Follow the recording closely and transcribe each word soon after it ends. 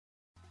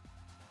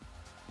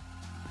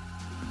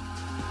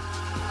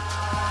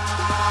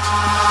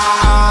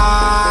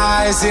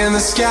In the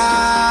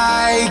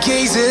sky,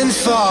 gazing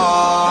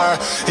far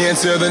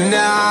into the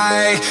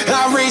night,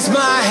 I raise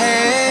my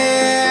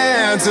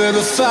hand to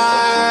the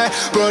fire,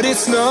 but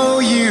it's no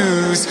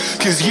use,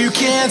 'cause you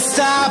can't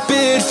stop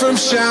it from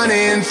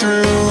shining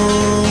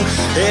through.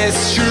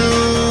 It's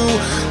true,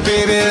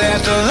 baby,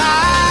 let the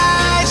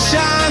light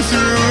shine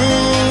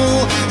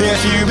through.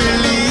 If you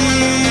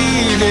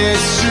believe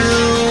it's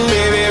true,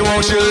 baby,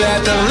 won't you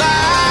let the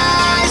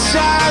light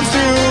shine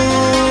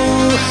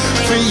through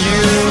for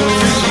you,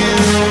 for you,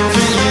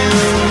 for you,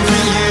 for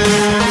you, for you,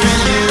 for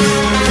you,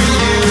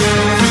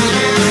 for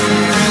you,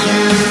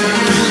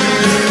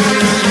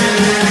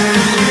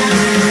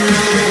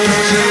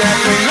 won't you let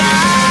the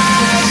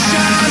light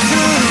shine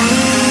through?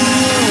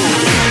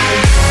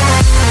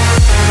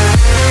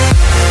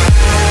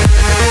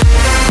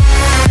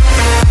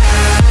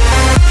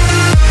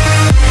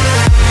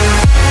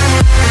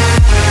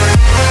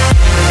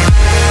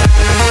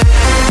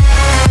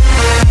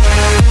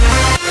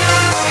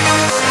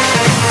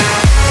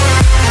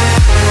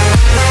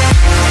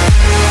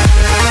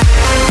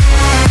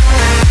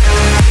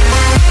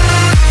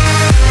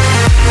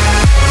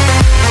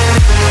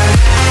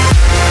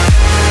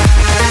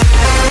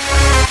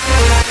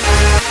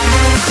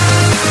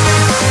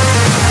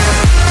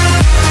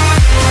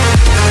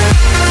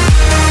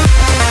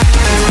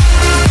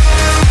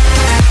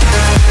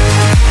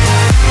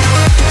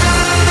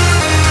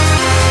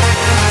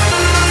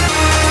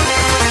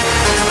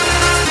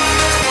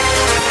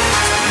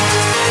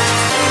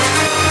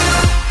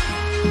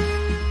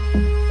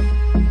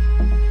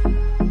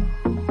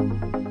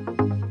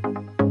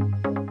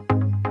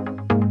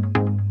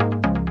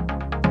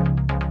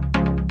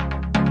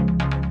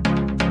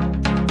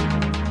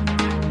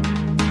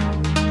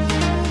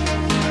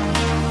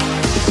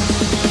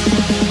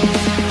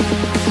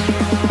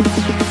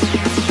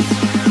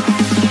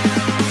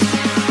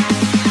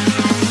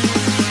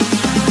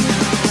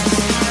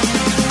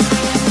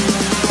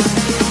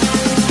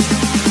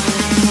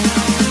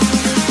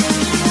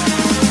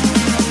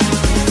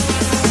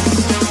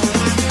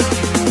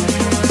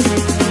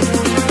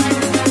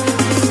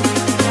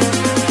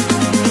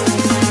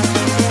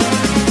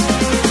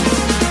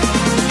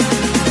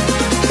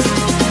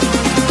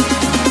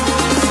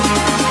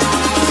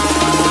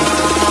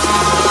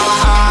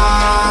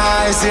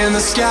 In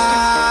the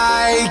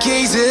sky,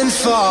 gazing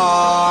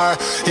far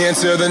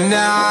into the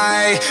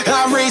night,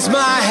 I raise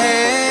my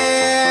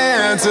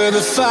hand to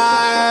the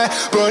fire,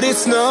 but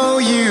it's no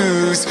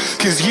use,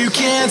 'cause you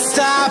can't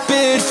stop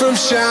it from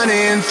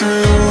shining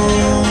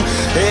through.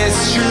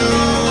 It's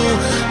true,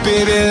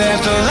 baby,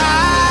 let the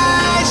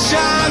light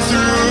shine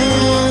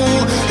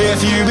through. If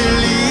you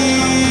believe